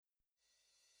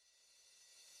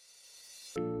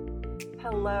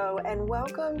Hello, and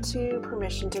welcome to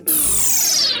Permission to Be.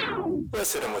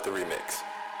 Let's hit him with the remix.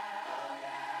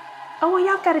 Oh, well,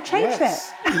 y'all got to change that.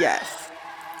 Yes.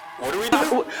 What do we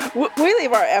do? We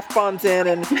leave our F-bombs in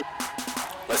and...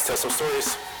 Let's tell some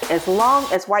stories. As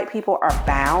long as white people are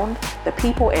bound, the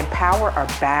people in power are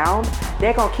bound,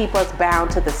 they're going to keep us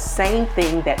bound to the same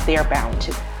thing that they're bound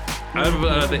to.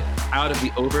 Out of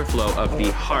the overflow of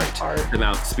the heart, the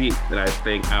mouth speaks. And I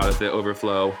think out of the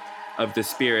overflow of the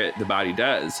spirit, the body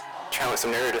does. Challenge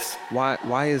some narratives.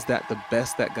 Why is that the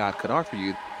best that God could offer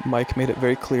you? Mike made it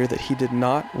very clear that he did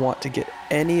not want to get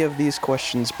any of these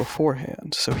questions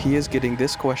beforehand. So he is getting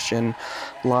this question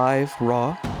live,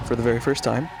 raw, for the very first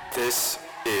time. This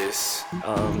is...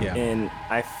 And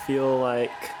I feel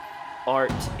like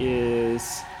art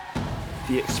is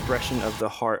the expression of the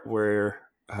heart where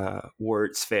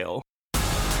words fail.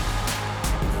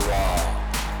 Raw.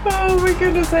 Oh my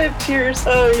goodness, I have tears.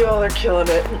 Oh, you all are killing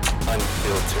it.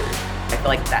 Unfiltered. I feel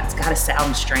like that's gotta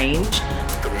sound strange.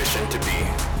 Permission to be.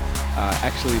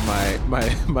 Actually,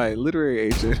 my literary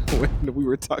agent, when we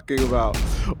were talking about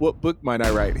what book might I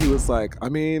write, he was like, I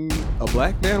mean, A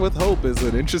Black Man with Hope is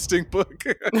an interesting book.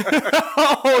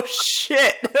 Oh,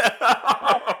 shit.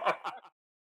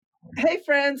 Hey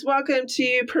friends, welcome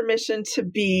to Permission to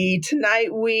Be.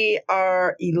 Tonight we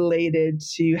are elated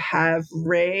to have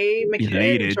Ray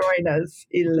McCann join us.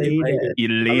 Elated.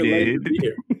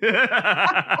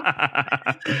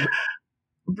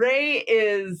 Ray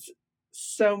is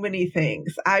so many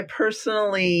things. I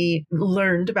personally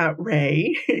learned about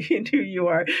Ray and who you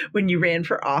are when you ran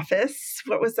for office.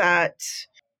 What was that?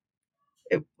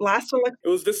 Last election? It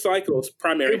was this cycle's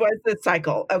primary. It was this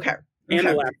cycle. Okay. And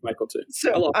the last cycle too.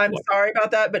 So I'm sorry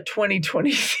about that, but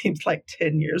 2020 seems like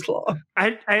 10 years long.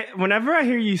 I whenever I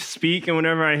hear you speak and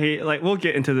whenever I hear, like, we'll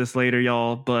get into this later,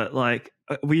 y'all, but like,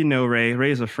 we know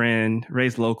Ray's a friend,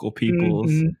 Ray's local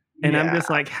peoples. Mm-hmm. And I'm just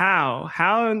like, how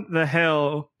in the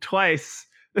hell twice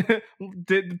did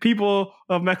the people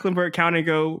of Mecklenburg County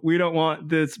go, we don't want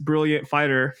this brilliant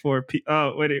fighter for,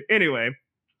 anyway,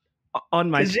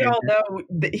 on my Because y'all know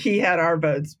that he had our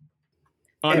votes.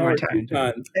 Every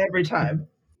time.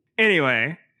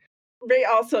 Anyway. Ray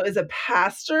also is a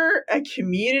pastor, a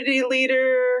community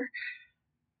leader,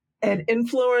 an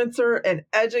influencer, an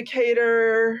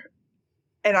educator.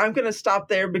 And I'm going to stop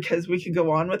there because we could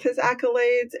go on with his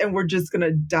accolades and we're just going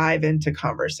to dive into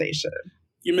conversation.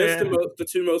 You missed the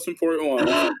two most important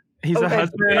ones. He's a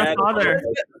husband and a father.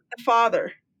 A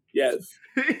father. Yes.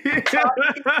 Tommy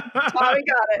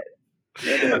got it.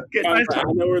 I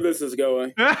know where this is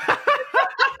going.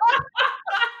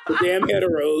 The damn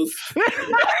heteros.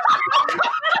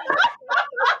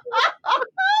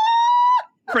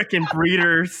 Freaking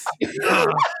breeders.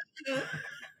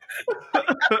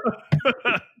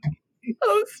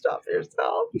 Oh, stop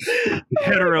yourself.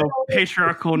 Hetero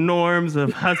patriarchal norms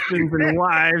of husbands and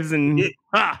wives and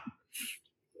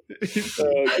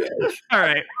All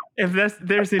right. If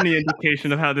there's any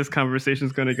indication of how this conversation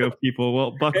is going to go, people,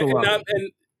 well, buckle up.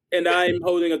 And I'm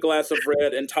holding a glass of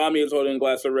red, and Tommy is holding a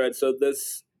glass of red. So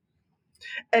this.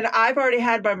 And I've already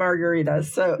had my margaritas,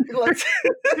 so let's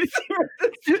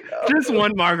just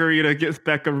one margarita gets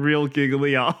Becca real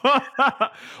giggly.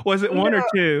 Was it one or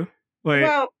two? Wait.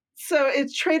 Well, so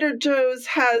it's Trader Joe's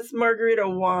has margarita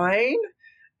wine,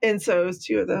 and so it's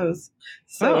two of those.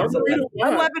 So it's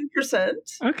 11%.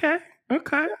 Okay.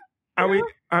 Are we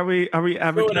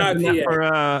advertising that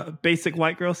for basic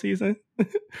white girl season?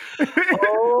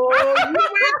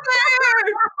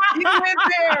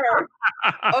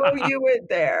 Oh, you went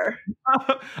there.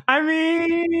 I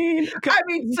mean,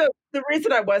 so the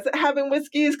reason I wasn't having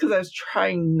whiskey is because I was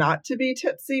trying not to be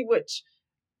tipsy, which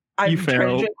I'm trying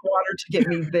to drink water to get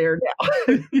me there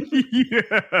now.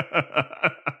 Yeah.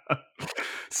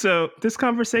 So this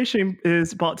conversation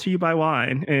is brought to you by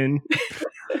wine and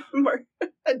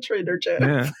Trader Joe's.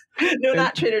 Yeah. No,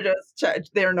 not Trader Joe's.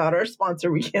 They're not our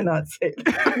sponsor. We cannot say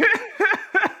that.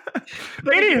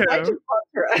 But anywho,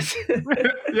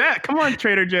 yeah, come on,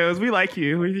 Trader Joe's. We like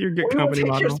you. You're good company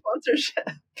model. Your sponsorship.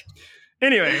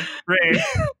 Anyway, Ray,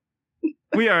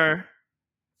 we are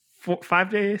 4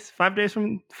 days from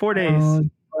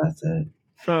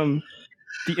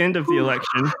the end of the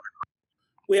election.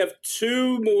 We have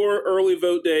 2 more early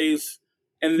vote days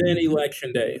and then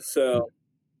election day. So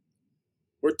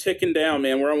we're ticking down,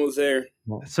 man. We're almost there.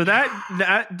 So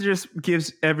that just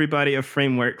gives everybody a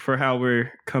framework for how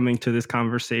we're coming to this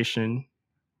conversation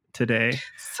today.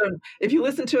 So if you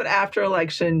listen to it after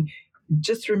election,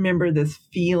 just remember this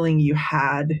feeling you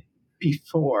had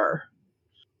before.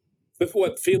 With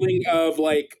what feeling of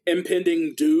like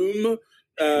impending doom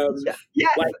Like,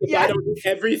 if I don't do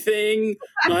everything,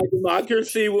 my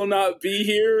democracy will not be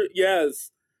here.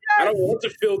 Yes. I don't want to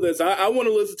feel this. I want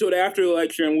to listen to it after the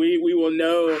election. We will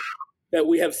know that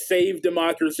we have saved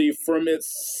democracy from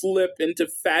its slip into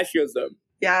fascism.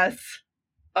 Yes.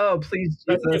 Oh, please,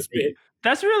 Jesus.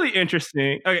 That's really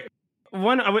interesting. Okay.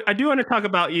 One, I do want to talk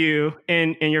about you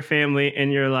and your family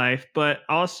and your life, but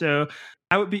also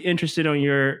I would be interested on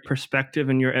your perspective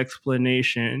and your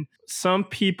explanation. Some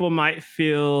people might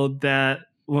feel that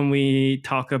when we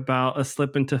talk about a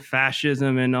slip into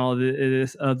fascism and all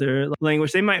this other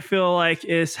language, they might feel like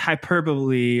it's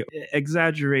hyperbole,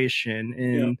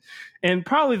 exaggeration, and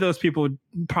probably those people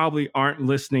probably aren't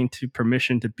listening to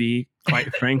Permission to Be,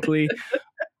 quite frankly.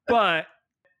 But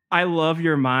I love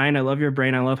your mind. I love your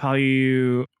brain. I love how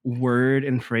you word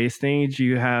and phrase things.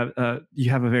 You have a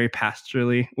very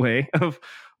pastorally way of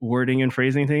wording and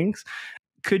phrasing things.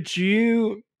 Could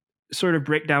you sort of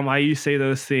break down why you say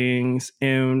those things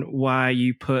and why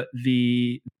you put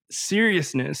the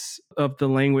seriousness of the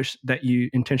language that you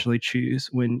intentionally choose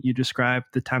when you describe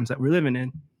the times that we're living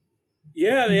in?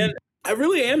 Yeah, man. I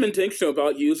really am intentional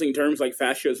about using terms like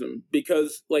fascism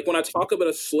because, like, when I talk about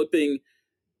us slipping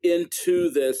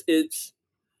into this, it's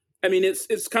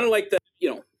kind of like the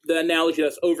analogy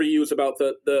that's overused about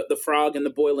the frog in the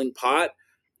boiling pot.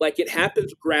 Like, it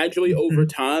happens gradually over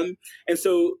time. And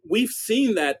so we've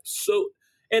seen that. So,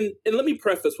 and let me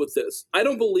preface with this. I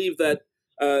don't believe that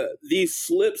these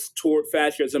slips toward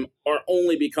fascism are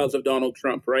only because of Donald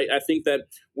Trump, right? I think that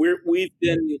we've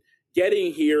been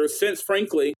getting here since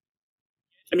 9/11,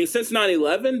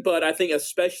 but I think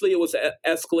especially it was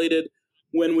escalated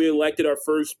when we elected our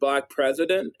first Black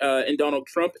president in Donald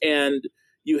Trump, and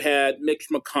you had Mitch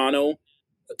McConnell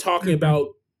talking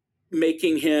about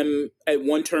making him a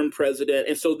one-term president.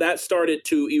 And so that started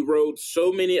to erode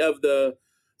so many of the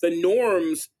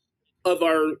norms of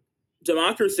our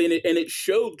democracy, and it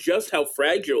showed just how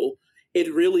fragile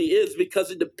it really is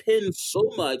because it depends so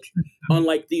much on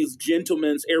like these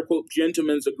gentlemen's, air quote,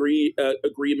 gentlemen's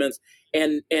agreements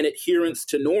and adherence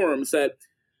to norms, that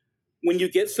when you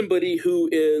get somebody who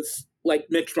is like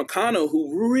Mitch McConnell,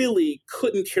 who really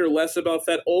couldn't care less about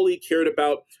that, all he cared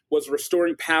about was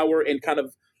restoring power and kind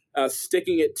of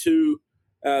sticking it to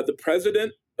the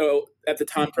president, at the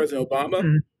time, President Obama,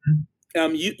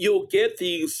 you'll get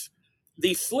these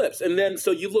slips. And then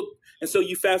so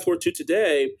you fast forward to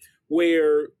today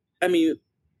where,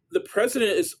 the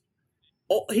president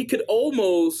he could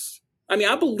almost,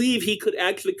 I believe he could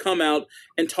actually come out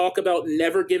and talk about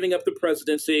never giving up the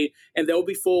presidency. And there'll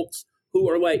be folks who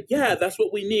are like, yeah, that's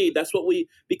what we need. That's what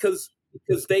because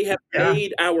they have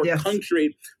made our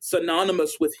country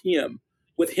synonymous with him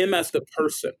as the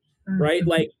person, right?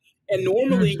 Like, and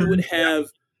normally you would have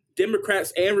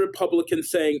Democrats and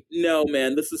Republicans saying, no,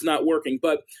 man, this is not working.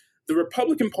 But the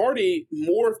Republican Party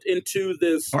morphed into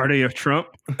this party of Trump.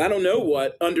 I don't know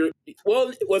what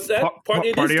was that party?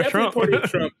 It is definitely party of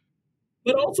Trump.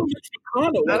 But also Mitch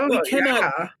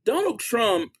McConnell. Donald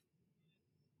Trump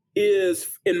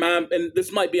is, and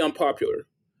this might be unpopular,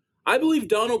 I believe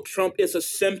Donald Trump is a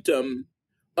symptom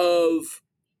of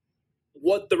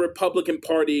what the Republican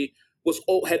Party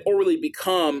had already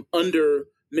become under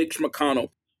Mitch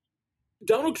McConnell.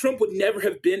 Donald Trump would never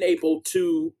have been able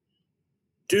to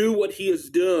do what he has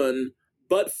done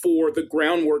but for the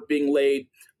groundwork being laid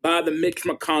by the Mitch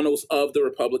McConnells of the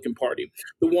Republican Party.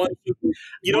 The ones who,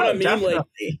 you know what I mean? Definitely.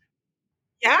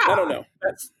 Like, I don't know.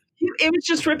 It was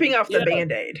just ripping off the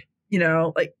Band-Aid,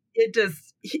 like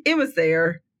it was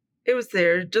there. It was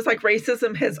there. Just like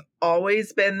racism has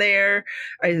always been there.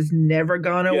 It has never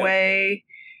gone away.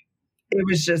 It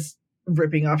was just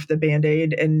ripping off the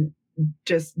Band-Aid, and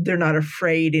just they're not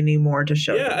afraid anymore to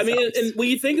show themselves. And when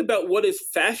you think about what is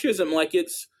fascism, like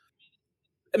it's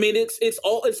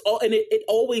all, and it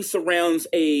always surrounds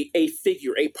a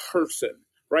figure, a person,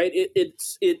 right?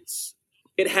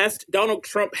 It has to, Donald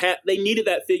Trump they needed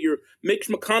that figure. Mitch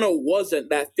McConnell wasn't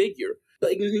that figure.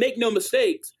 Like, make no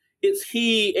mistakes, it's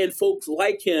he and folks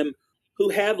like him who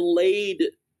have laid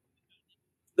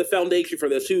the foundation for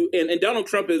this. And Donald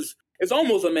Trump is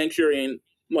almost a Manchurian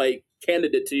like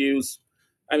candidate, to use.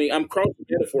 I'm crossing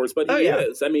metaphors, but he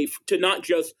is. To not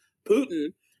just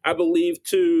Putin, I believe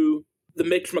to the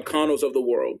Mitch McConnells of the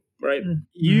world, right?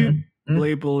 You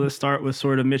label the start with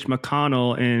sort of Mitch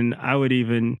McConnell, and I would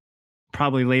even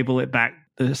probably label it back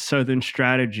the Southern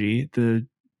strategy. The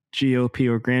GOP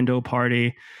or Grand Old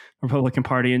Party, Republican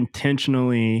Party,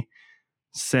 intentionally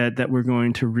said that we're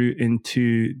going to root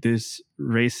into this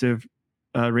racist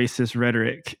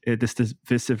rhetoric, this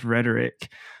divisive rhetoric,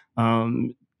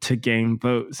 to gain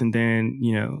votes. And then,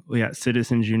 we got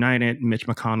Citizens United. Mitch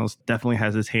McConnell definitely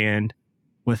has his hand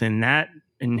within that.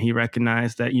 And he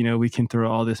recognized that, we can throw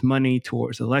all this money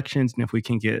towards elections. And if we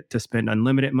can get to spend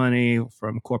unlimited money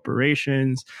from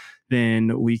corporations,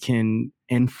 then we can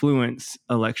influence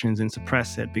elections and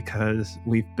suppress it, because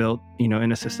we've built,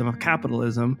 in a system of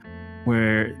capitalism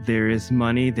where there is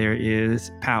money, there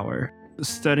is power.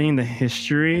 Studying the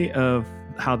history of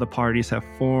how the parties have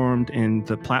formed and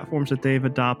the platforms that they've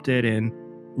adopted and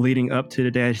leading up to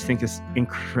today, I just think is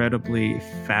incredibly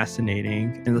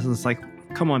fascinating. And this is like,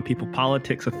 come on, people,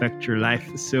 politics affect your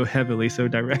life so heavily, so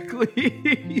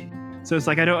directly. So it's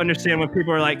like, I don't understand when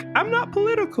people are like, I'm not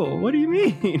political. What do you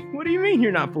mean? What do you mean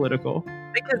you're not political?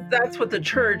 Because that's what the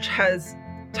church has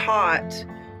taught,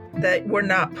 that we're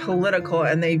not political.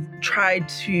 And they've tried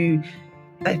to,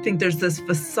 I think there's this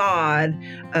facade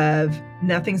of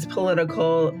nothing's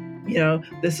political.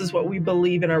 This is what we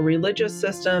believe in our religious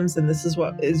systems, and this is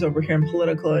what is over here in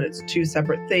political, and it's two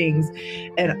separate things.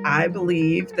 And I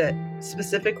believe that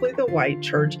specifically the white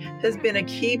church has been a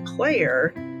key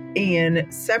player in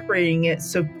separating it,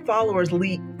 so followers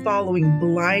following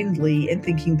blindly and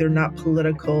thinking they're not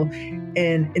political,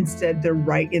 and instead they're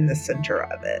right in the center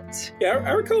of it. Yeah,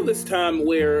 I recall this time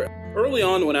where early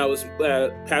on when I was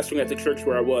pastoring at the church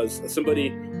where I was,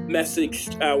 somebody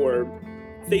messaged our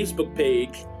Facebook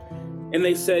page, and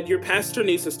they said, your pastor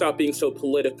needs to stop being so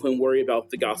political and worry about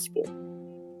the gospel.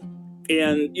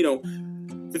 And,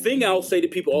 the thing I'll say to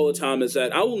people all the time is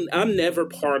that I'm never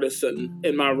partisan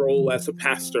in my role as a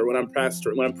pastor, when I'm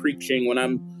pastoring, when I'm preaching, when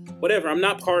I'm whatever. I'm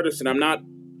not partisan. I'm not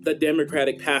the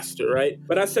Democratic pastor, right?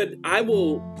 But I said, I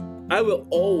will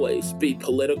always be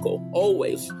political,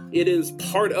 always. It is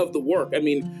part of the work.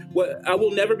 I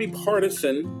will never be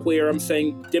partisan where I'm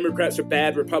saying Democrats are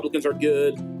bad, Republicans are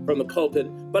good from the pulpit,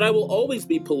 but I will always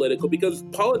be political, because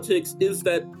politics is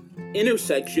that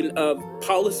intersection of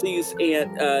policies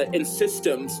and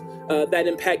systems that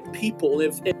impact people.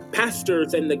 If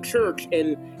pastors and the church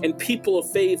and people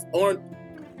of faith aren't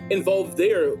involved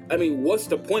there, what's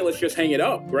the point? Let's just hang it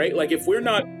up, right? Like, if we're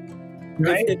not,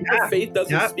 if faith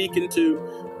doesn't speak into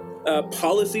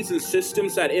policies and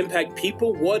systems that impact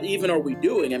people, what even are we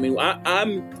doing?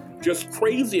 I'm just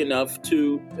crazy enough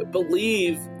to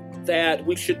believe that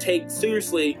we should take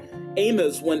seriously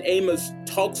Amos when Amos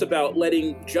talks about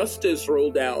letting justice roll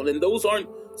down. And those aren't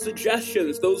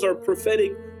suggestions. Those are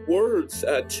prophetic words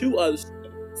to us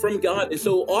from God. And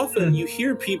so often you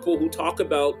hear people who talk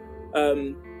about,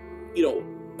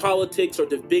 politics or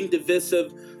being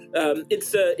divisive.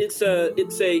 It's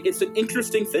an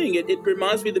interesting thing. It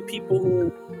reminds me of the people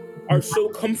who are so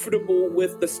comfortable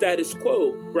with the status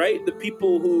quo, right? The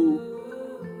people who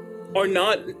are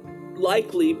not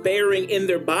likely bearing in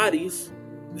their bodies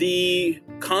the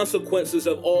consequences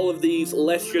of all of these,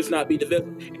 let's just not be divisive.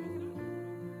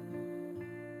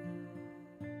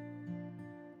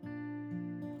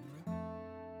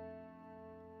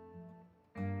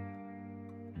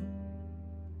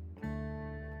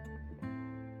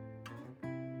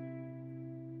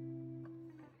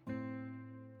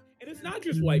 And it's not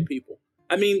just white people.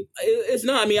 It's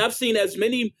not. I've seen as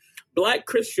many Black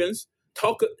Christians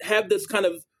have this kind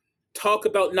of talk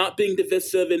about not being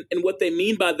divisive, and what they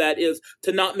mean by that is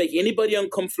to not make anybody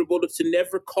uncomfortable, to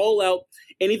never call out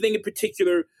anything in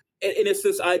particular. And it's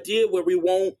this idea where we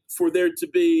want for there to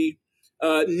be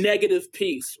negative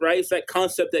peace, right? It's that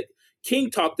concept that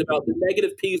King talked about, the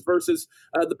negative peace versus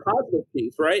the positive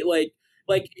peace, right?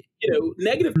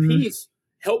 Negative peace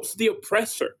helps the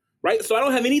oppressor, right? So I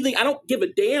don't give a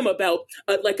damn about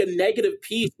a negative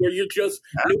peace where you're just,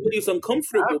 nobody's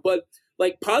uncomfortable, but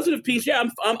like positive peace, I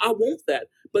want that.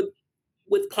 But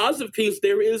with positive peace,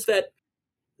 there is that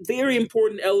very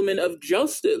important element of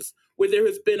justice, where there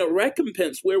has been a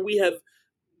recompense, where we have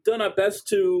done our best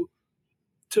to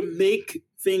make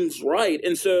things right.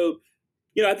 And so,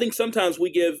 I think sometimes we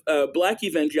give Black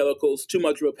evangelicals too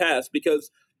much of a pass,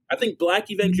 because I think Black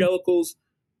evangelicals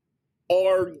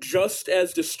are just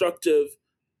as destructive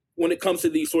when it comes to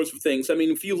these sorts of things.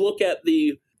 If you look at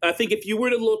if you were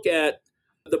to look at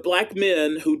the Black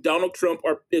men who Donald Trump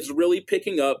is really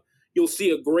picking up, you'll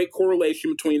see a great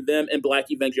correlation between them and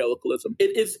Black evangelicalism.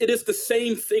 It is the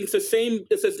same thing.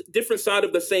 It's a different side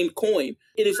of the same coin.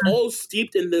 It is all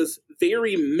steeped in this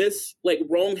very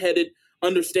wrong-headed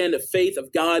understand of faith,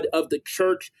 of God, of the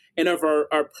church, and of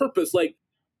our purpose.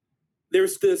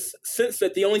 There's this sense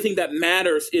that the only thing that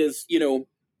matters is,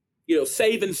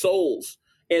 saving souls.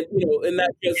 And, and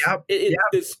that just,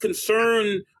 this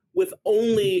concern with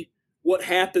only what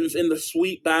happens in the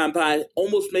sweet by and by,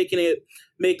 almost making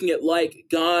it like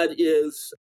God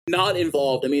is not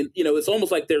involved. It's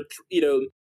almost like they're,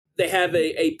 they have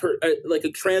a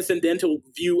transcendental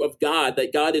view of God,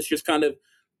 that God is just kind of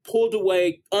pulled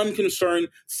away, unconcerned,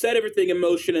 set everything in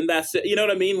motion, and that's it. You know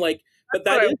what I mean? Like, but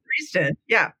that is priest in.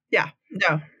 Yeah.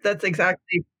 No, that's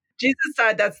exactly. Jesus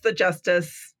died. That's the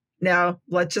justice. Now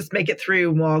let's just make it through,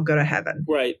 and we'll all go to heaven.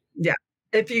 Right. Yeah.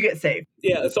 If you get saved.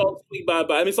 Yeah, it's all sweet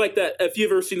bye-bye. I mean, it's like that. If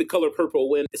you've ever seen The Color Purple,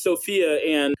 when Sophia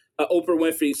and Oprah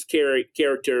Winfrey's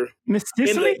character, Miss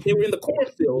Cicely, they were in the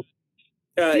cornfield.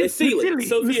 It's Celie.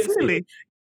 Sophia and Celie.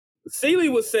 Celie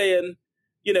was saying,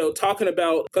 talking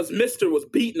about, because Mr. was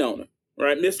beating on her,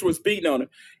 right? Mr. was beating on her.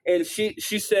 And she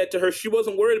said to her she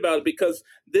wasn't worried about it because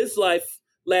this life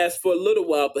lasts for a little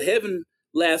while, but heaven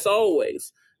lasts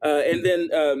always. And then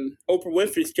Oprah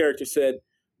Winfrey's character said,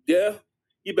 yeah,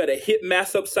 you better hit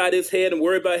Mass upside his head and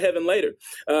worry about heaven later.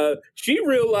 She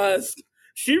realized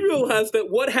that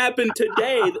what happened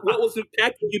today, what was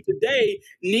impacting you today,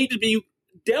 need to be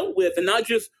dealt with and not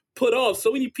just put off.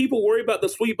 So many people worry about the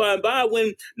sweet by and by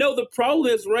when, no, the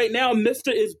problem is right now,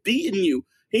 Mr. is beating you.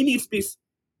 He needs to be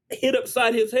hit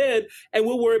upside his head, and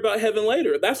we'll worry about heaven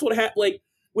later. That's what happened. Like,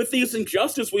 with these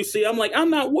injustices we see, I'm like, I'm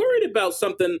not worried about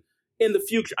something in the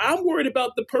future. I'm worried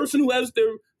about the person who has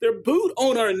their boot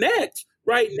on our necks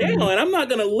right now, and I'm not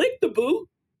going to lick the boot.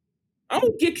 I'm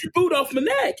going to get your boot off my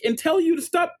neck and tell you to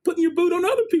stop putting your boot on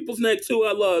other people's necks who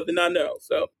I love and I know.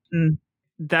 So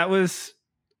that was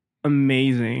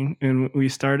amazing. And we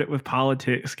started with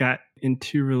politics, got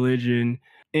into religion,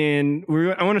 and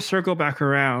I want to circle back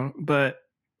around. But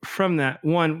from that,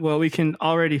 one, what we can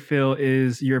already feel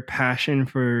is your passion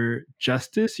for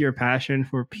justice, your passion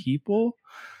for people.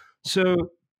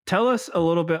 So tell us a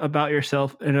little bit about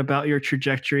yourself and about your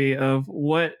trajectory of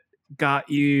what got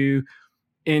you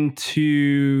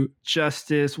into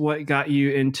justice, what got you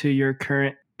into your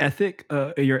current ethic,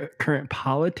 your current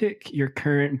politic, your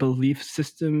current belief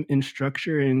system and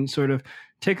structure, and sort of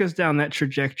take us down that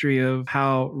trajectory of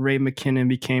how Ray McKinnon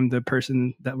became the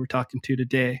person that we're talking to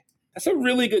today. That's a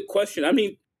really good question. I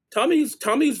mean, Tommy's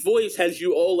voice has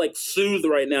you all like soothed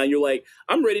right now. You're like,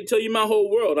 I'm ready to tell you my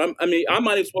whole world. I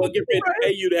might as well get ready to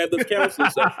pay you to have this counseling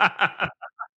session.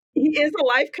 He is a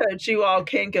life coach. You all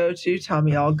can go to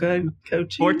Tommy Allgood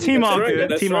coaching. Or Team That's Allgood,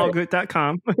 right.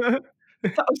 teamallgood.com. I'm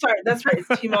sorry, that's right. It's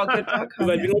teamallgood.com.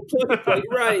 Like, you don't plug it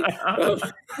right. Right.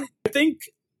 I think,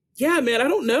 yeah, man, I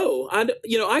don't know.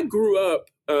 I grew up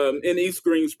in East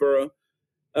Greensboro,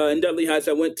 in Dudley Heights.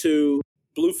 I went to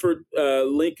Bluford,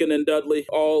 Lincoln, and Dudley,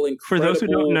 all incredible. For those who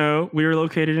don't know, we were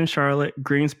located in Charlotte.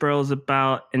 Greensboro is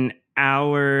about an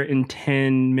hour and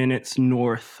 10 minutes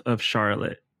north of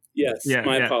Charlotte. Yes,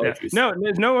 my apologies. No,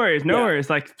 there's no worries, worries.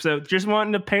 Like, so just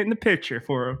wanting to paint the picture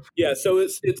for him. Yeah, so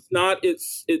it's not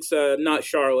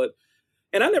Charlotte.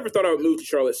 And I never thought I would move to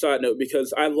Charlotte, side note,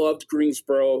 because I loved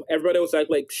Greensboro. Everybody was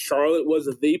like Charlotte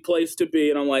was the place to be.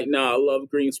 And I'm like, nah, I love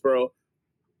Greensboro.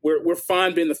 We're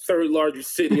fine being the third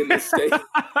largest city in this state. But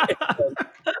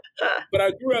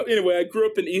I grew up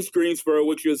in East Greensboro,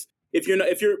 which is, if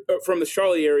you're from the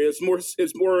Charlotte area, it's more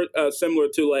similar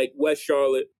to like West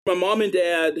Charlotte. My mom and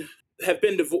dad have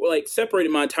been separated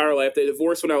my entire life. They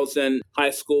divorced when I was in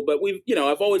high school, but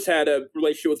I've always had a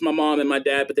relationship with my mom and my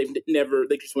dad, but they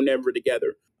just were never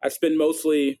together. I spend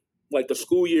mostly like the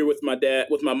school year with my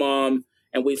mom,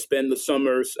 and we spend the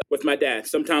summers with my dad.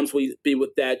 Sometimes we be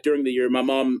with dad during the year. My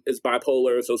mom is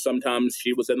bipolar, so sometimes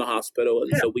she was in the hospital,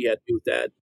 and so we had to be with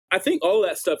dad. I think all of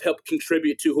that stuff helped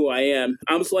contribute to who I am.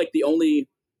 I was like the only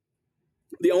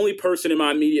person in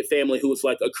my immediate family who was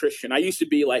like a Christian. I used to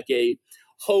be like a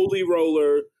holy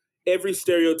roller, every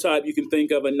stereotype you can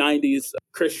think of a 90s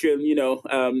Christian.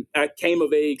 I came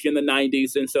of age in the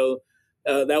 90s, and so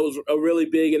that was a really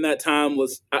big in that time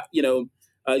was,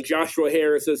 Joshua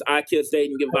Harris's I Kissed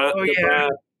Dating Goodbye.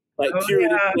 Like purity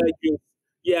pleasure.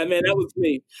 Yeah, man, that was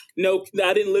me. No,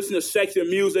 I didn't listen to secular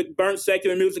music, burnt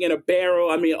secular music in a barrel.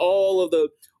 I mean, all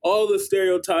the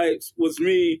stereotypes was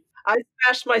me. I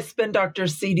smashed my Spin Doctor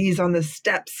CDs on the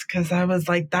steps because I was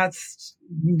like, that's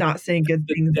not saying good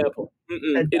things.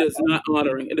 It is not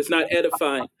honoring. It is not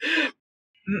edifying.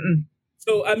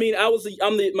 So, I mean,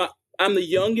 I'm the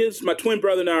youngest. My twin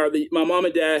brother and I my mom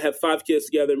and dad have 5 kids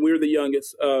together, and we were the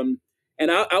youngest. And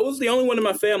I was the only one in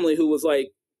my family who was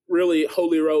like really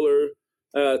holy roller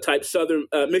type Southern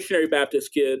missionary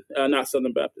Baptist kid, not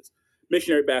Southern Baptist,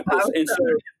 missionary Baptist. And so,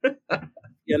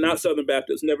 yeah, not Southern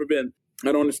Baptist, never been.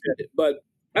 I don't understand it, but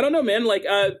I don't know, man. Like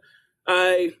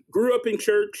I grew up in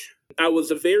church. I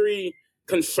was a very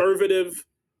conservative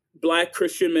Black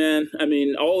Christian man. I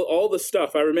mean, all the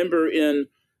stuff I remember in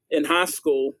high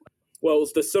school. Well, it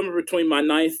was the summer between my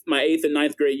 8th and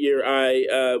 9th grade year.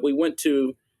 We went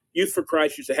to Youth for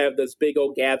Christ used to have this big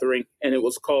old gathering, and it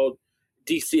was called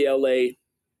DCLA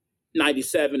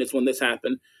 97 is when this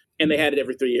happened. And they had it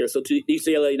every 3 years. So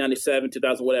DCLA 97,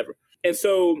 2000, whatever. And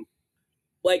so,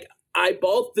 like, I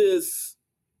bought this.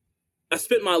 I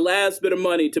spent my last bit of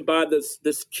money to buy this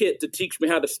kit to teach me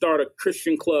how to start a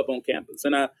Christian club on campus.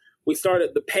 And we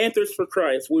started the Panthers for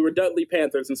Christ. We were Dudley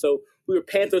Panthers. And so we were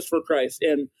Panthers for Christ.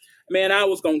 And, man, I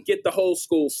was going to get the whole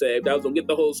school saved.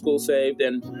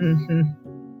 And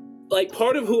like,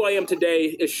 part of who I am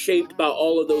today is shaped by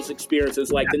all of those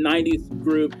experiences, like the 90s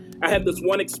group. I had this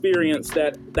one experience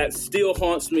that still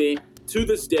haunts me to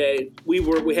this day. We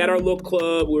had our little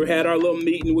club, we had our little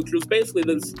meeting, which was basically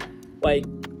this, like,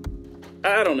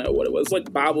 I don't know what it was,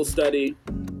 like Bible study.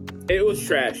 It was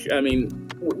trash. I mean,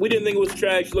 we didn't think it was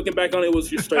trash. Looking back on it, it was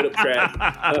just straight up trash.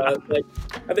 Like,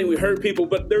 I think we hurt people,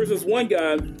 but there was this one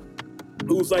guy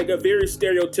who was like a very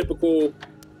stereotypical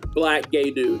black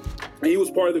gay dude. And he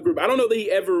was part of the group. I don't know that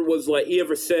he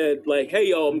ever said, like, hey,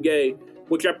 y'all, I'm gay,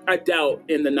 which I doubt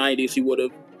in the 90s he would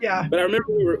have. Yeah. But I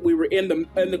remember we were in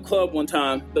the club one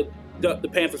time, the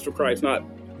Panthers for Christ, not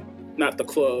the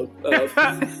club.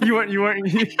 You weren't.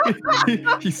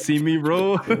 You see me,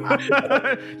 bro.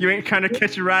 You ain't kind of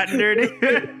catch you riding dirty.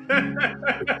 Doing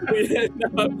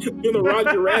the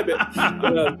Roger Rabbit.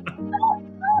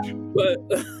 But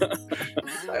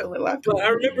I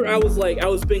remember I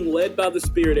was being led by the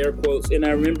Spirit, air quotes, and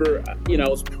I remember, I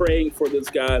was praying for this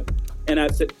guy, and I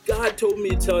said, God told me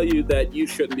to tell you that you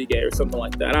shouldn't be gay or something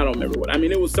like that. I don't remember what. I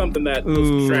mean, it was something that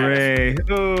was trash. Ray.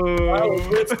 I was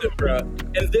with it, bro.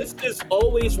 And this is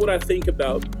always what I think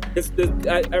about.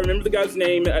 I remember the guy's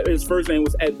name. His first name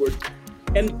was Edward.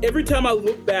 And every time I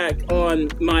look back on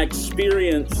my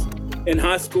experience in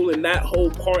high school and that whole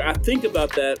part, I think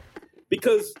about that.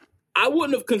 Because I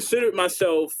wouldn't have considered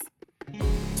myself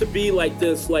to be like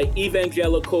this, like,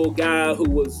 evangelical guy who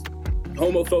was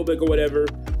homophobic or whatever.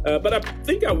 But I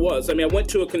think I was. I mean, I went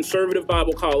to a conservative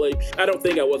Bible college. I don't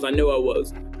think I was. I know I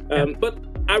was. But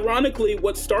ironically,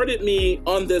 what started me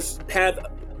on this path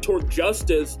toward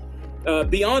justice,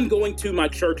 beyond going to my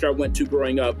church I went to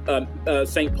growing up,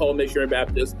 St. Paul Missionary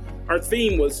Baptist, our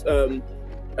theme was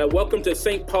welcome to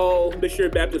St. Paul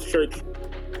Missionary Baptist Church,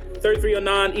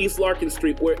 3309 East Larkin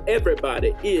Street, where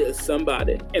everybody is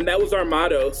somebody. And that was our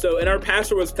motto. So, and our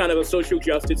pastor was kind of a social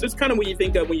justice. It's kind of what you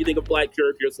think of when you think of black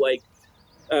churches, like,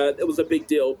 it was a big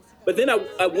deal. But then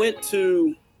I went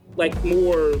to, like,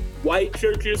 more white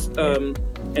churches in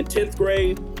 10th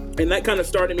grade, and that kind of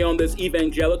started me on this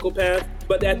evangelical path.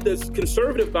 But at this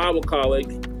conservative Bible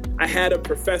college, I had a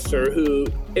professor who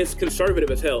is conservative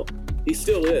as hell. He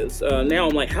still is. Now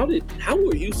I'm like, how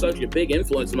were you such a big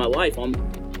influence in my life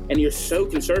and you're so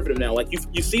conservative now? Like,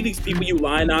 you see these people you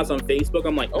lionize on Facebook.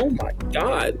 I'm like, oh my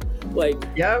God. Like,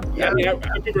 yeah. I mean, I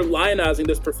remember lionizing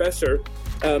this professor.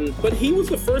 But he was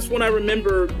the first one I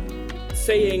remember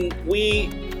saying we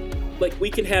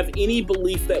can have any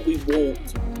belief that we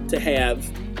want to have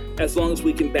as long as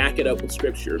we can back it up with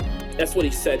scripture. That's what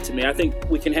he said to me. I think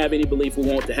we can have any belief we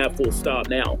want to have, full stop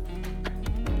now.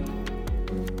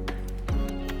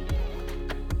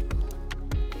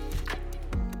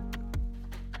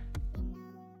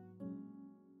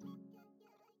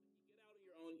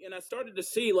 And I started to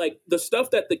see, like, the stuff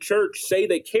that the church say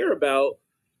they care about,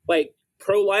 like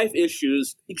pro-life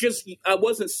issues. I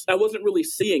wasn't really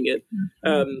seeing it.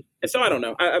 And so I don't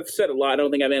know. I've said a lot. I don't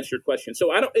think I've answered your question.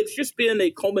 So it's just been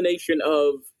a culmination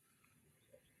of,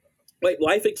 like,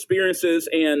 life experiences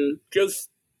and just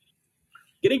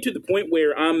getting to the point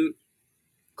where I'm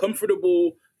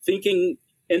comfortable thinking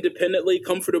independently,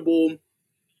 comfortable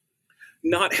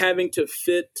not having to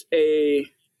fit a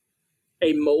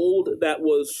mold that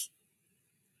was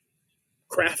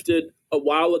crafted a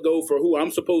while ago for who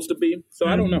I'm supposed to be. So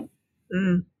I don't know.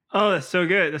 Oh, that's so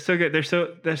good. That's so good.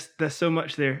 There's so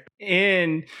much there.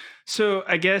 And so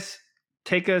I guess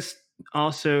take us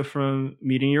also from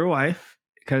meeting your wife,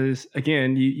 because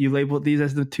again, you labeled these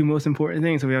as the two most important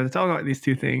things. So we have to talk about these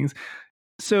two things.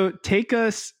 So take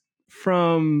us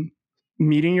from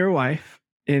meeting your wife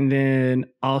and then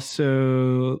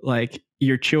also, like,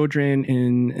 your children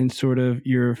and sort of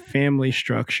your family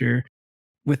structure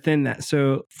within that.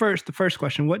 So the first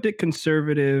question, what did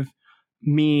conservative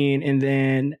mean? And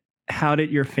then how did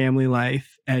your family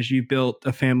life, as you built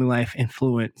a family life,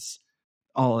 influence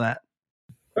all of that?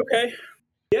 Okay.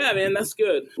 Yeah, man, that's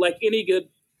good. Like any good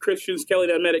Christians, Kelly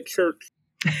that I met at church,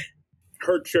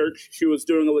 her church, she was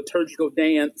doing a liturgical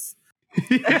dance.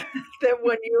 That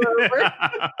won you over.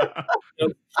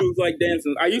 She was like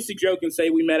dancing. I used to joke and say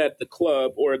we met at the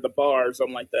club or at the bar or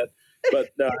something like that. But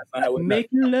that's not how we met.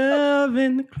 Making love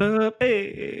in the club,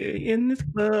 hey, in this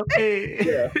club, hey.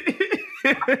 Yeah.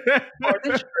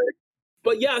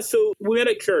 But yeah, so we met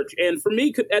at church. And for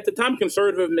me, at the time,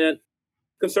 conservative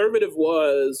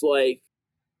was like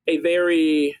a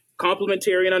very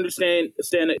complementarian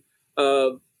understanding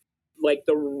of like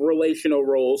the relational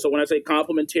role. So when I say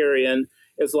complementarian,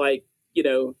 it's like,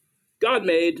 God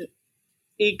made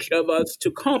each of us to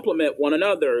complement one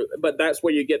another. But that's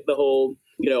where you get the whole,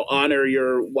 honor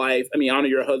your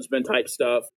husband type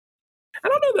stuff. I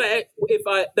don't know that if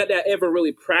I ever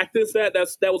really practiced that.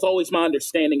 That was always my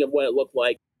understanding of what it looked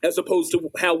like, as opposed to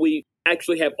how we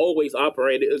actually have always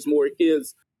operated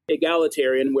is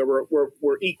egalitarian, where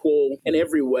we're equal in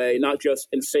every way, not just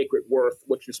in sacred worth,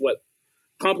 which is what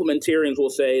complementarians will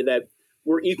say, that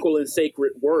we're equal in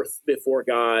sacred worth before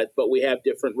God, but we have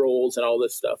different roles and all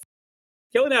this stuff.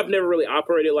 Kelly and I have never really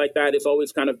operated like that. It's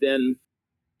always kind of been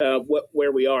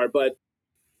where we are, but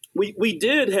we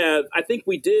did have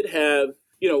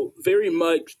very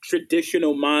much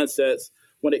traditional mindsets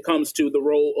when it comes to the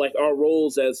role, like our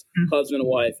roles as husband and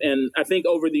wife. And I think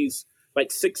over these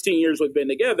like 16 years we've been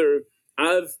together,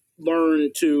 I've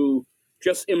learned to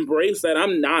just embrace that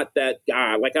I'm not that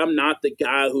guy. Like, I'm not the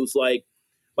guy who's like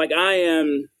I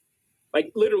am,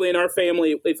 like, literally in our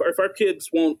family, if our kids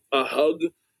want a hug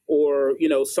or,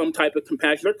 some type of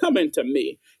compassion, they're coming to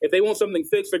me. If they want something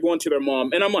fixed, they're going to their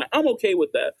mom. And I'm like, I'm okay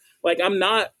with that. Like, I'm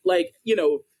not like, I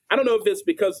don't know if it's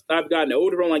because I've gotten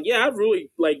older. I'm like, yeah, I've really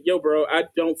like, yo, bro, I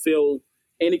don't feel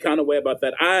any kind of way about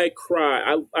that. I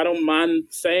cry. I don't mind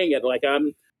saying it. Like,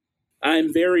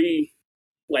 I'm very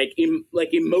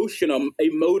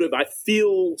emotive. I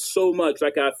feel so much.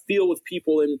 Like, I feel with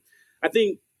people. And I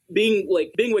think being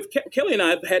with Kelly and I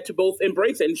have had to both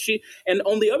embrace it. And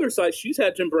on the other side, she's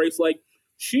had to embrace, like,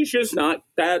 she's just not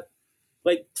that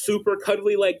like super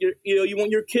cuddly, like you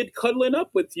want your kid cuddling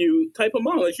up with you type of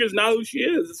mom. Like, she's just not who she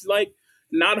is. It's like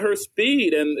not her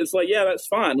speed. And it's like, yeah, that's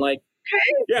fine. Like,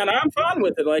 yeah, and I'm fine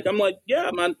with it. Like, I'm like, yeah,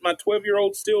 my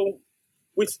 12-year-old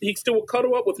he still will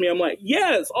cuddle up with me. I'm like,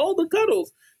 yes, all the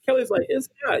cuddles. Kelly's like, it's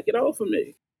God, get off of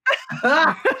me.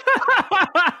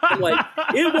 I'm like,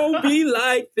 it won't be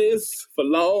like this for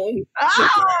long.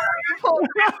 All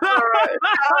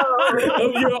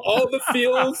the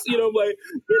feels, like,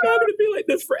 you're not gonna be like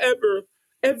this forever.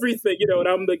 Everything, and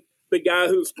I'm the guy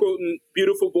who's quoting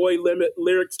Beautiful Boy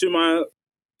lyrics to my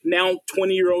now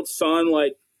 20-year-old son.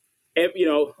 Like, I'm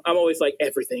always like,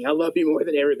 everything. I love you more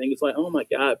than everything. It's like, oh my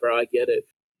God, bro, I get it.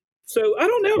 So I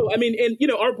don't know. I mean, and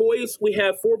our boys, we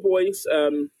have 4 boys.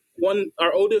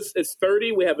 Our oldest is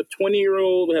 30. We have a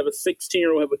 20-year-old. We have a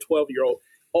 16-year-old. We have a 12-year-old.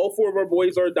 All 4 of our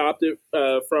boys are adopted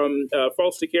from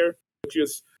foster care, which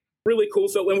is really cool.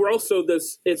 So, and we're also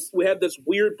we have this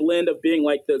weird blend of being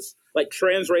like this, like,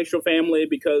 transracial family,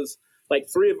 because like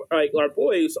 3 of our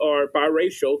boys are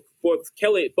biracial. Both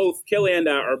Kelly and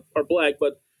I are Black,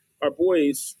 but our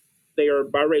boys, they are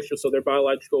biracial. So their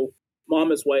biological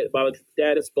mom is white, biological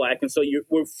dad is Black, and so you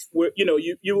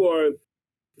are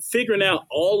figuring out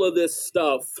all of this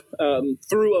stuff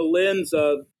through a lens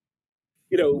of,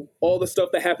 all the stuff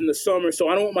that happened this summer. So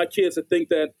I don't want my kids to think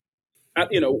that,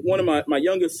 one of my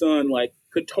youngest son, like,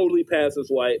 could totally pass as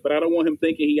white, but I don't want him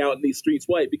thinking he out in these streets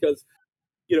white, because,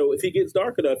 if he gets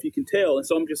dark enough, you can tell. And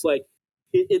so I'm just like,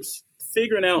 it's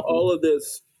figuring out all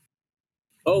this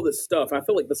stuff. I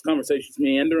feel like this conversation's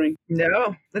meandering.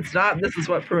 No, it's not. This is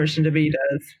what Permission to Be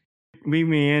does. We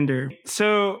meander.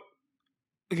 So,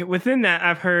 okay, within that,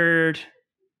 I've heard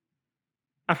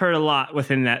a lot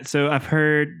within that. So I've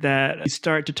heard that you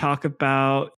start to talk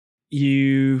about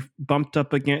you bumped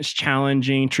up against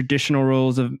challenging traditional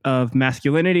roles of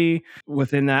masculinity.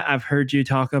 Within that, I've heard you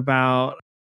talk about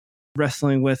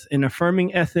wrestling with an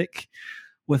affirming ethic.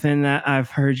 Within that, I've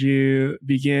heard you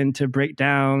begin to break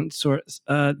down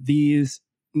these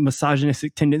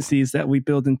misogynistic tendencies that we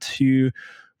build into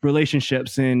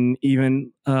relationships, and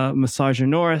even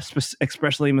misogynoir,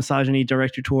 especially misogyny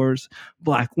directed towards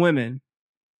Black women.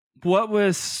 What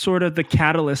was sort of the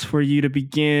catalyst for you to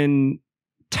begin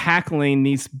tackling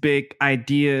these big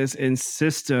ideas and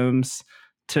systems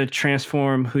to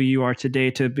transform who you are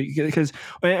today? Because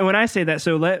when I say that,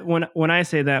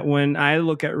 when I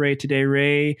look at Ray today,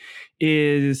 Ray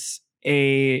is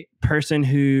a person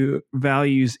who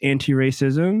values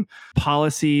anti-racism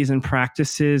policies and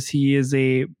practices. He is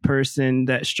a person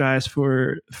that strives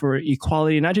for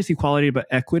equality, not just equality, but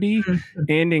equity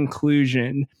and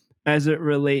inclusion as it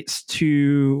relates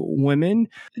to women.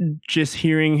 Just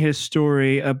hearing his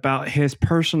story about his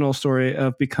personal story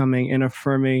of becoming an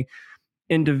affirming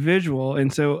individual.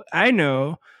 And so I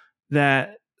know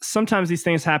that sometimes these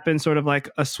things happen sort of like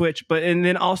a switch, and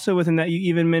then also within that, you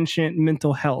even mentioned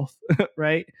mental health,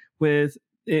 right?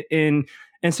 And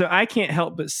so I can't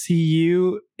help but see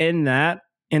you in that.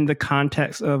 in the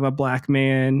context of a Black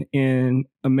man in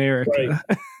America.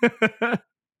 Right.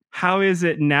 How is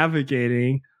it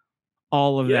navigating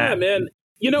all of that? Yeah, man.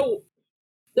 You know,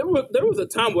 there was a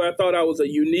time where I thought I was a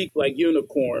unique, like,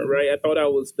 unicorn, right? I thought I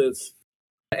was this,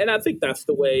 and I think that's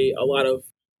the way a lot of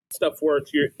stuff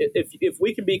works. If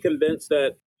we can be convinced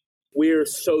that we're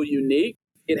so unique,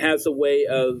 it has a way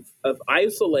of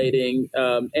isolating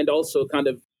and also kind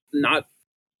of not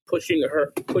pushing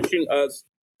us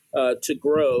to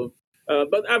grow.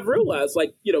 But I've realized,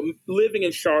 like, you know, living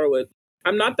in Charlotte,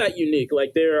 I'm not that unique.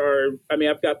 Like,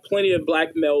 I've got plenty of Black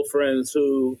male friends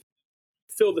who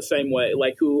feel the same way,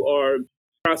 like, who are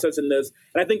processing this.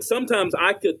 And I think sometimes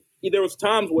there was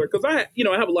times where, because I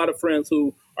have a lot of friends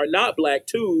who are not Black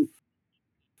too,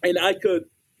 and I could,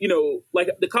 you know, like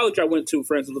the college I went to,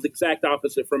 for instance, was the exact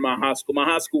opposite from my high school. My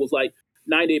high school was like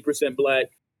 98%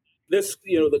 Black. This,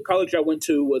 you know, the college I went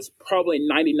to was probably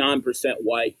 99%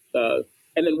 white, and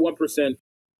then 1%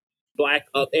 Black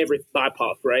of every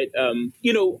BIPOC, right?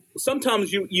 You know,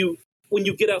 sometimes you when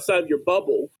you get outside of your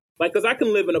bubble, like, because I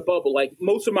can live in a bubble. Like,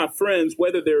 most of my friends,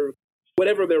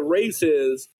 whatever their race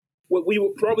is, we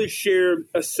would probably share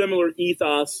a similar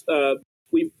ethos.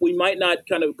 We might not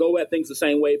kind of go at things the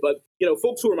same way, but, you know,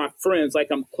 folks who are my friends, like,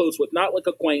 I'm close with, not like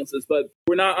acquaintances, but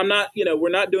we're not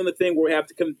doing the thing where we have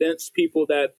to convince people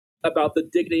about the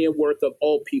dignity and worth of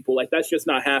all people. Like, that's just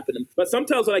not happening. But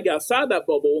sometimes when I get outside that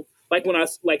bubble, like when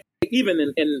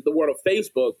even in the world of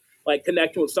Facebook, like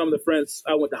connecting with some of the friends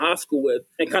I went to high school with,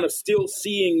 and kind of still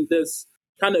seeing this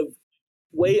kind of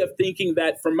way of thinking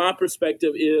that, from my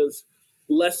perspective, is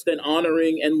less than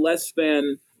honoring and less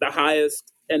than the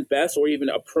highest and best, or even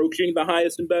approaching the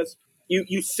highest and best.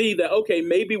 You see that, okay,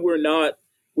 maybe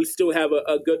we still have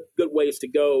a good ways to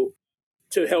go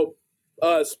to help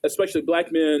us, especially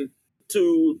Black men,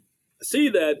 to see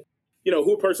that, you know,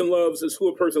 who a person loves is who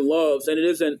a person loves. And it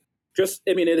isn't just,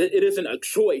 I mean, it isn't a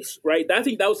choice, right? I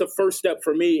think that was the first step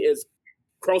for me, is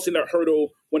crossing that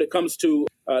hurdle when it comes to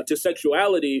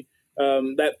sexuality,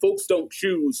 that folks don't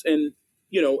choose. And,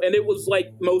 you know, and it was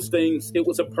like most things, it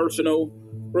was a personal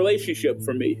relationship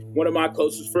for me. One of my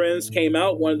closest friends came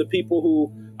out, one of the people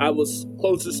who I was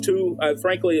closest to,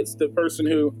 frankly, it's the person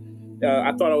who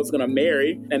I thought I was going to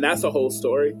marry, and that's a whole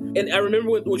story. And I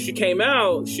remember when she came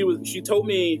out, she told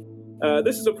me,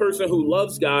 this is a person who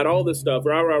loves God, all this stuff,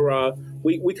 rah, rah, rah.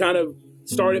 We kind of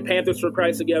started Panthers for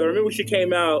Christ together. I remember when she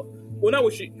came out,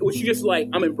 was she just like,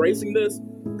 I'm embracing this?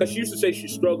 Because she used to say she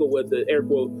struggled with it, air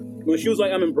quote. When she was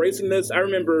like, I'm embracing this, I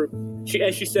remember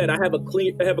she said, I have a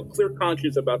clear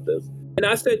conscience about this. And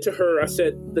I said to her,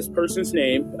 this person's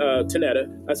name, Tanetta,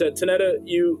 I said, Tanetta,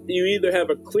 you either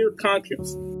have a clear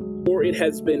conscience or it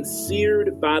has been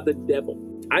seared by the devil.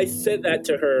 I said that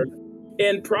to her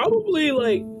in probably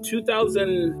like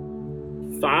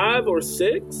 2005 or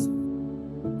 6,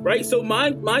 right? So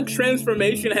my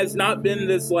transformation has not been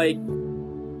this like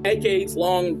decades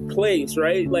long place,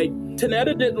 right? Like,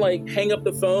 Tanetta didn't like hang up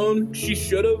the phone. She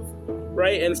should have,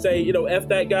 right? And say, you know, F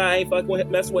that guy, I ain't fucking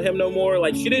messing with him no more.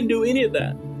 Like, she didn't do any of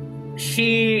that.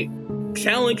 She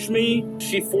challenged me.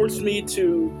 She forced me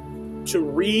to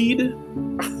read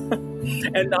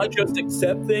and not just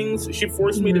accept things. She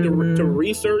forced me to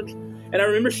research. And I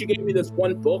remember she gave me this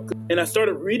one book, and I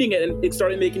started reading it, and it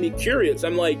started making me curious.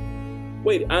 I'm like,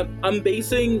 wait, I'm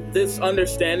basing this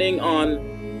understanding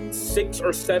on 6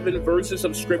 or 7 verses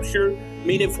of scripture,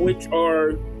 many of which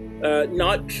are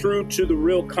not true to the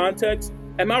real context.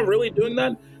 Am I really doing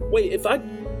that? Wait, if I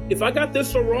got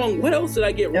this so wrong, what else did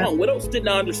I get wrong? What else didn't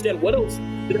I understand? What else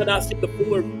did I not see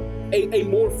a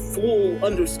more full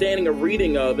understanding of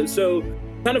reading of? And so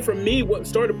kind of for me, what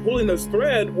started pulling this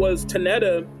thread was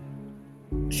Tanetta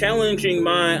challenging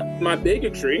my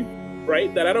bigotry,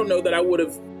 right? That I don't know that I would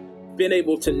have been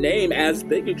able to name as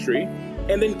bigotry,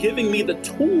 and then giving me the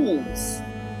tools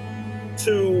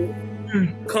to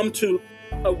come to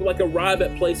arrive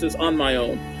at places on my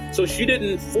own. So she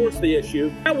didn't force the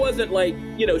issue. I wasn't like,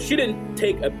 you know, she didn't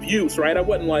take abuse, right? I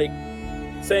wasn't like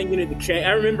saying you need to change.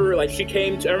 I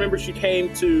remember she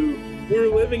came to, we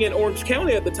were living in Orange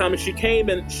County at the time, and she came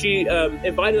and she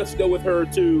invited us to go with her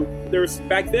to,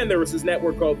 back then there was this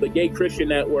network called the Gay Christian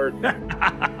Network.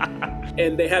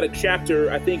 And they had a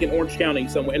chapter, I think, in Orange County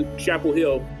somewhere, in Chapel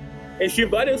Hill. And she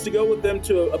invited us to go with them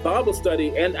to a Bible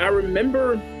study. And I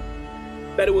remember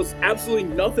that it was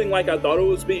absolutely nothing like I thought it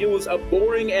was. It was as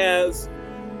boring as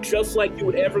just like you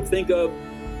would ever think of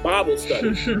Bible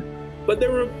study. But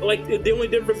there were, like, the only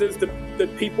difference is the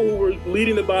people who were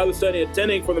leading the Bible study,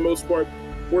 attending for the most part,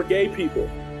 were gay people.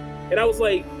 And I was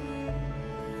like,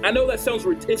 I know it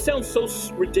sounds so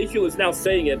ridiculous now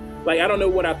saying it. Like, I don't know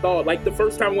what I thought. Like, the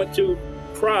first time I went to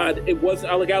pride, it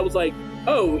wasn't like I was like,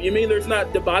 oh, you mean there's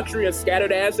not debauchery and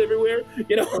scattered ass everywhere?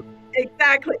 You know?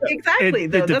 Exactly.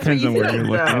 It depends on where you're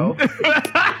looking.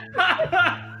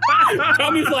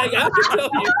 Tommy's like, I can tell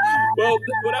you. Well,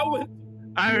 when I went.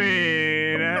 I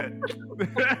mean,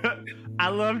 I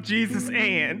love Jesus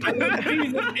and. I love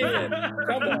Jesus and.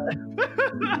 Come on.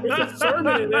 There's a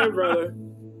sermon in there, brother.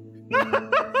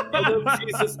 I love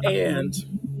Jesus and.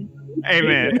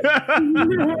 Amen.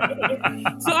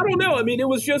 So I don't know. I mean, it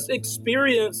was just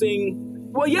experiencing.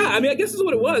 Well, yeah. I mean, I guess that's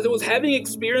what it was. It was having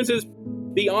experiences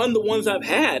beyond the ones I've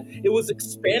had. It was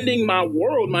expanding my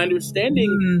world, my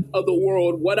understanding of the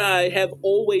world, what I'd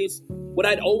always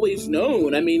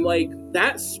known. I mean, like,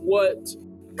 that's what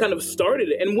kind of started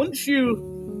it. And once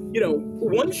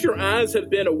once your eyes have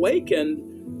been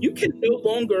awakened, you can no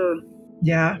longer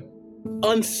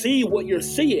unsee what you're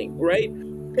seeing, right?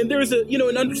 And there's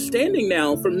an understanding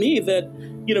now for me that,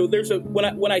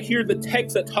 when I hear the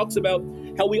text that talks about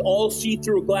how we all see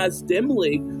through a glass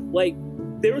dimly, like,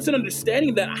 there's an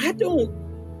understanding that I don't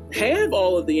have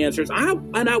all of the answers. I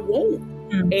won't.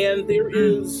 And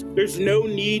there's no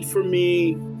need for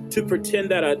me to pretend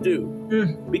that I do,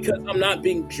 because I'm not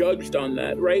being judged on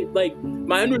that, right? Like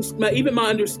my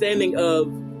understanding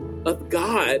of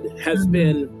God has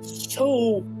been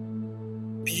so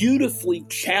beautifully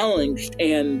challenged,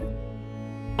 and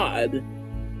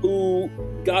who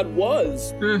God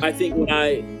was, I think, when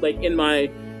in my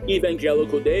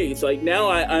evangelical days, like now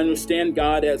I understand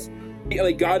God as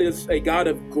God is a God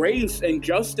of grace and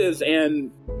justice,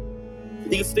 and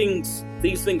these things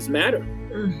matter.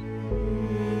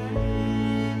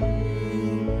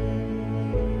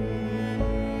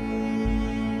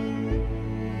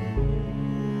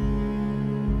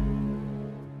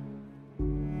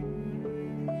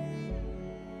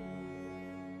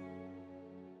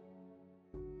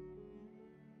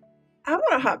 I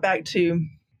want to hop back to,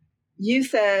 you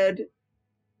said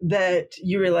that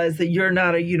you realize that you're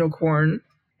not a unicorn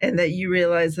and that you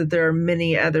realize that there are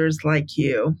many others like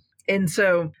you. And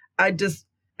so I just,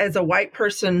 as a white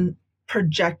person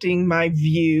projecting my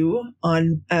view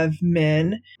of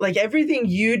men, like everything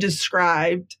you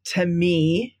described to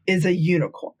me is a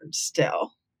unicorn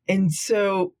still. And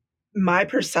so my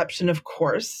perception, of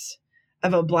course,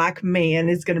 of a Black man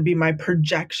is going to be my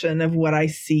projection of what I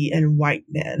see in white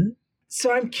men.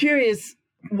 So I'm curious,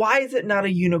 why is it not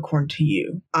a unicorn to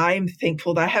you? I'm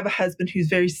thankful that I have a husband who's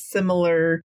very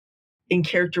similar in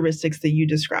characteristics that you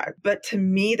described. But to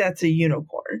me, that's a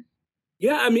unicorn.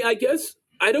 Yeah, I mean, I guess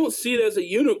I don't see it as a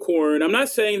unicorn. I'm not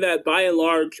saying that by and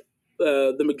large,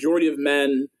 the majority of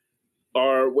men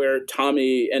are where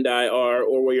Tommy and I are,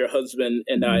 or where your husband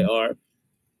and I are.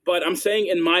 But I'm saying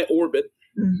in my orbit,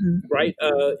 right,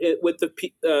 with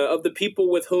of the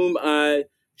people with whom I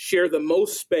share the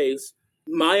most space,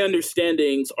 my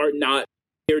understandings are not,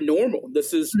 they're normal.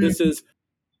 This is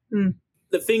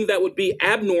the thing that would be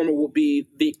abnormal would be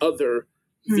the other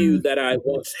view that I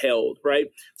once held, right?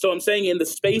 So I'm saying in the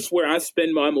space where I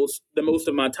spend the most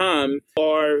of my time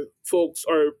are folks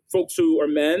who are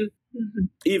men,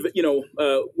 even,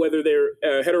 whether they're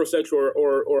heterosexual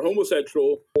or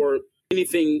homosexual or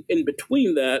anything in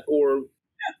between that or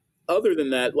other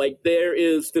than that, like there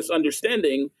is this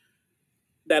understanding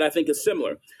that I think is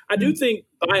similar. I do think,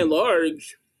 by and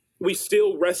large, we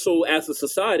still wrestle as a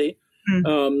society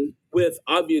with,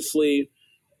 obviously,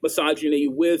 misogyny,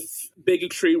 with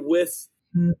bigotry, with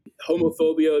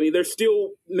homophobia. I mean, there's still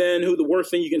men who the worst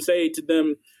thing you can say to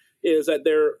them is that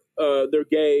they're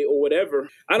gay or whatever.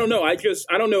 I don't know. I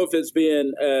don't know if it's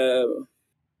being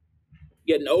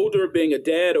getting older, being a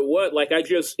dad, or what. Like,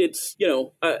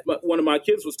 one of my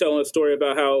kids was telling a story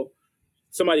about how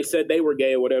somebody said they were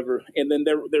gay or whatever, and then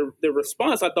their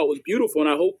response I thought was beautiful, and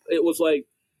I hope it was like,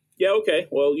 yeah, okay,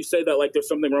 well, you say that like there's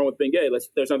something wrong with being gay.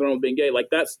 There's nothing wrong with being gay. Like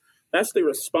that's the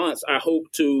response I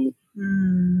hope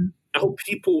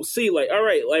people see. Like, all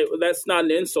right, like that's not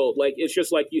an insult. Like it's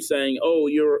just like you saying, oh,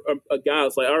 you're a guy.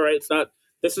 It's like, all right, it's not.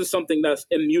 This is something that's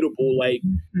immutable. Like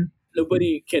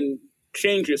nobody can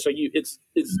change it. So it's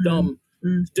dumb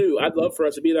to do. I'd love for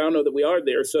us to be there. I don't know that we are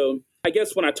there. So I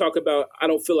guess when I talk about, I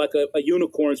don't feel like a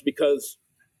unicorn is because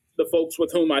the folks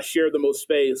with whom I share the most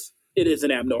space, it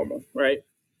isn't abnormal, right?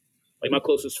 Like my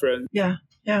closest friend. Yeah.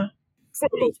 For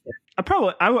the most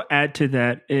part. I will add to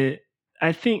that.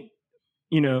 I think,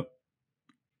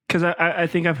 because I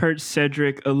think I've heard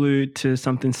Cedric allude to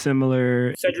something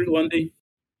similar. Cedric Lundy.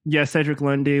 Yeah, Cedric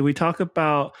Lundy. We talk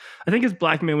about, I think as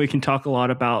Black men, we can talk a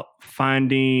lot about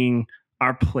finding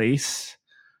our place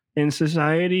in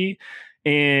society.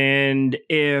 And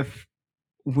if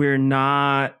we're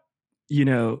not,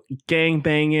 gang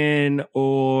banging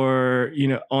or,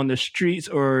 on the streets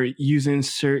or using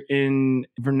certain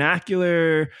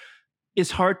vernacular,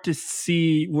 it's hard to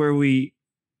see where we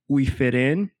fit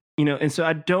in, and so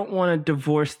I don't want to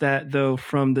divorce that though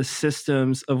from the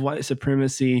systems of white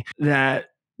supremacy that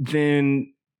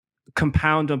then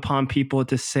compound upon people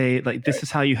to say, like, this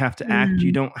is how you have to act.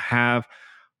 You don't have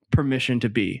permission to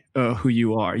be who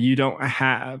you are. You don't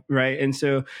have, right? And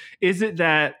so is it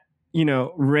that,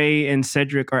 Ray and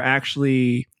Cedric are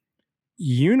actually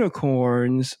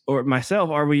unicorns, or myself,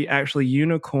 are we actually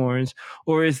unicorns?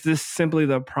 Or is this simply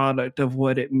the product of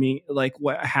what it means, like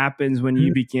what happens when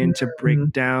you begin to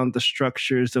break down the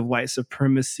structures of white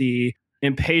supremacy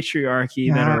and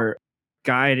patriarchy that are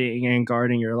guiding and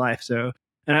guarding your life? So,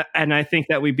 and I think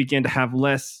that we begin to have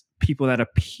less people that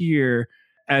appear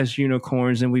as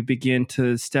unicorns, and we begin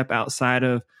to step outside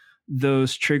of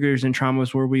those triggers and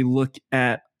traumas where we look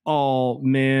at all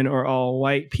men or all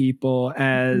white people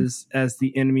as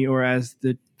the enemy or as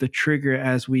the trigger,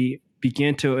 as we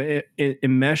begin to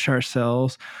enmesh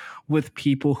ourselves with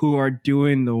people who are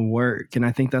doing the work. And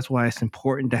I think that's why it's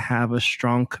important to have a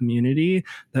strong community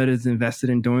that is invested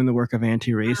in doing the work of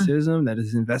anti-racism, that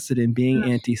is invested in being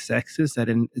anti-sexist, that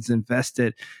is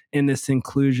invested in this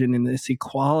inclusion, in this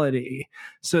equality,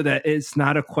 so that it's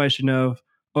not a question of,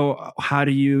 oh, how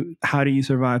do you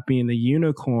survive being the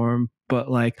unicorn? But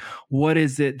like, what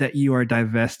is it that you are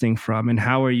divesting from, and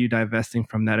how are you divesting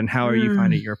from that, and how are you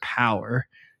finding your power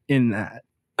in that?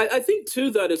 I think too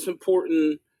that it's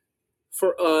important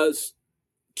for us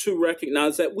to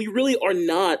recognize that we really are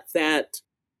not that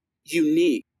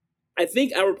unique. I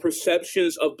think our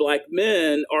perceptions of Black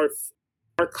men are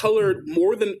colored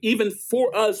more than even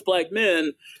for us Black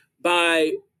men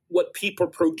by what people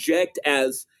project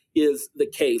as is the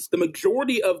case. The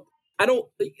majority of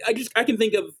I can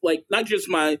think of, like, not just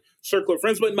my circle of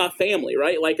friends, but my family,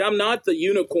 right? Like, I'm not the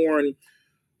unicorn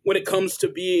when it comes to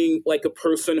being like a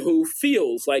person who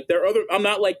feels like I'm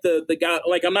not like the guy,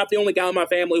 like, I'm not the only guy in my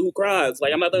family who cries.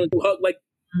 Like, I'm not the only who hug. Like,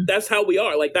 that's how we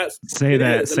are. Like, that's say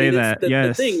that.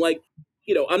 The thing, like,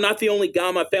 I'm not the only guy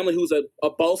in my family who's a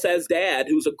boss ass dad,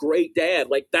 who's a great dad.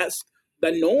 Like, that's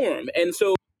the norm. And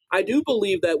so I do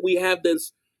believe that we have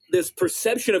this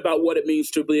perception about what it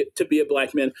means to be a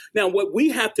Black man. Now, what we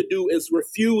have to do is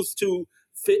refuse to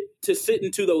sit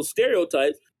into those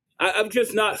stereotypes. I've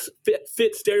just not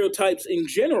fit stereotypes in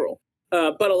general.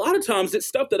 But a lot of times it's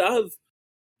stuff that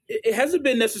it hasn't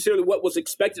been necessarily what was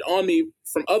expected on me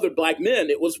from other Black men.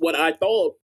 It was what I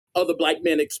thought other Black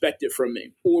men expected from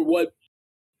me, or what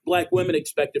Black women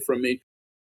expected from me.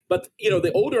 But,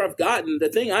 the older I've gotten, the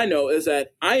thing I know is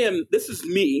that this is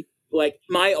me. Like,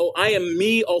 I am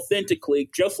me authentically,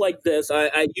 just like this.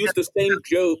 I use the same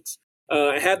jokes.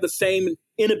 I have the same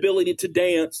inability to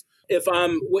dance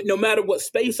no matter what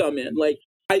space I'm in. Like,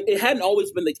 it hadn't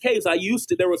always been the case.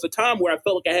 There was a time where I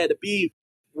felt like I had to be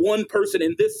one person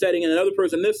in this setting and another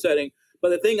person in this setting.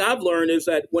 But the thing I've learned is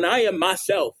that when I am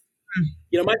myself,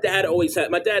 my dad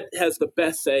has the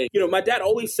best saying. My dad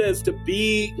always says to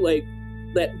be like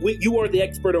that. You are the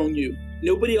expert on you.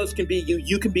 Nobody else can be you.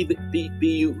 You can be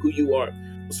you, who you are.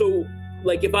 So,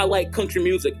 like, if I like country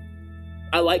music,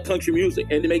 I like country music,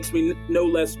 and it makes me no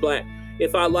less Black.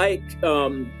 If I like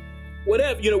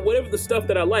whatever the stuff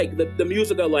that I like, the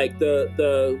music I like,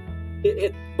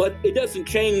 but it doesn't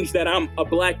change that I'm a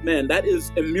Black man. That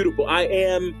is immutable. I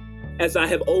am, as I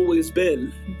have always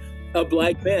been, a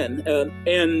Black man,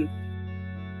 and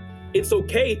it's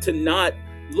okay to not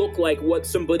look like what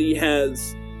somebody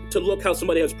has. To look how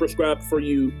somebody has prescribed for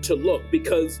you to look,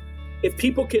 because if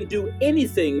people can do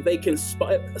anything, they can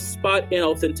spot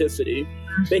inauthenticity,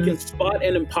 they can spot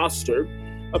an imposter,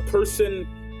 a person.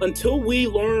 Until we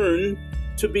learn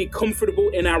to be comfortable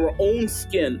in our own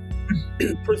skin,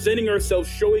 presenting ourselves,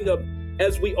 showing up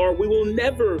as we are, we will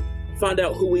never find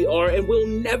out who we are, and we'll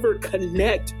never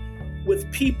connect with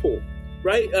people,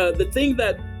 right? The thing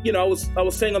that I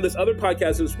was saying on this other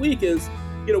podcast this week is,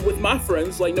 with my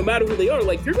friends, like, no matter who they are,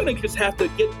 like, you're going to just have to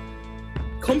get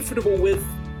comfortable with,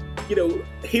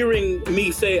 hearing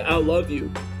me say, I love you,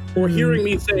 or hearing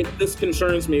me say, this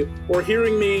concerns me, or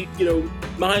hearing me,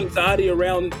 my anxiety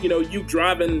around, you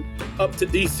driving up to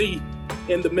DC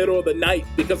in the middle of the night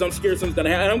because I'm scared something's going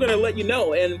to happen. And I'm going to let you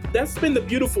know. And that's been the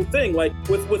beautiful thing, like,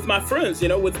 with my friends,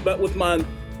 with my,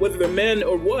 whether they're men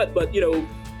or what, but,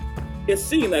 it's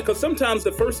seeing that, because sometimes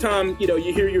the first time,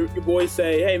 you hear your boys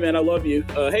say, hey, man, I love you.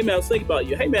 Hey, man, I was thinking about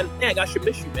you. Hey, man, dang, I should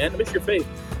miss you, man. I miss your face.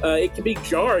 It can be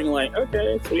jarring, like,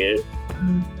 okay, it's weird.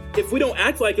 If we don't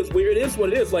act like it's weird, it is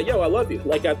what it is. Like, yo, I love you.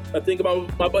 Like, I think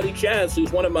about my buddy Chaz,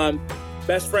 who's one of my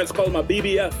best friends call him my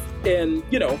BBF. And,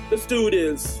 you know, this dude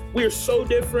we're so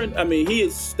different. I mean, he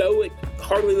is stoic,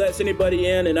 hardly lets anybody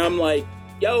in. And I'm like,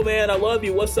 yo, man, I love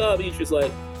you. What's up? He's just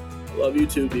like, I love you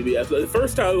too, BBF. So the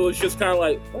first time it was just kind of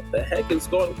like, what the heck is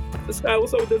going on? This guy,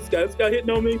 what's up with this guy? This guy hitting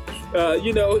on me?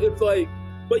 You know, it's like,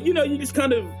 but, you know, you just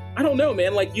kind of, I don't know,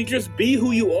 man. Like, you just be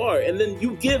who you are. And then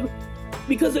you give,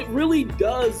 because it really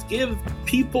does give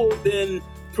people then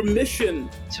permission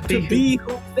to be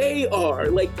who they are.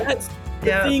 Like, that's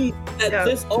the thing that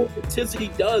this authenticity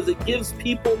does. It gives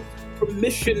people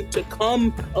permission to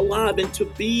come alive and to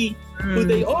be who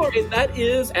they are. And that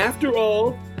is, after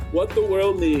all, what the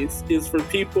world needs, is for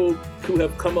people who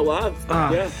have come alive.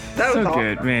 That was so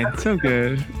good, man. So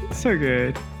good. So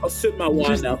good. I'll sip my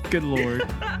wine now. Good Lord.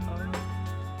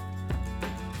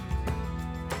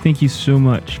 Thank you so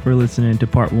much for listening to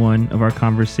part 1 of our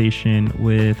conversation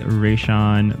with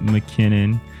Rayshawn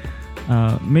McKinnon.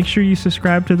 Make sure you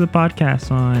subscribe to the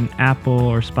podcast on Apple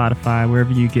or Spotify,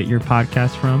 wherever you get your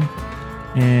podcasts from.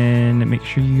 And make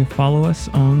sure you follow us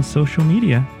on social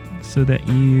media so that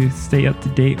you stay up to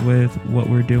date with what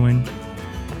we're doing.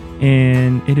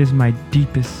 And it is my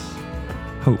deepest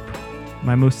hope,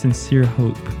 my most sincere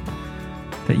hope,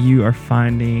 that you are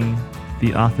finding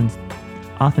the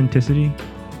authenticity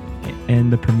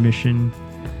and the permission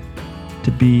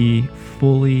to be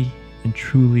fully and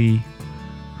truly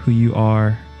who you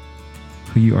are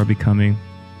becoming.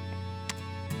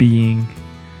 Being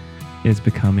is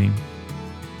becoming.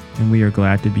 And we are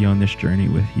glad to be on this journey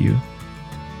with you.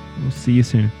 We'll see you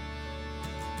soon.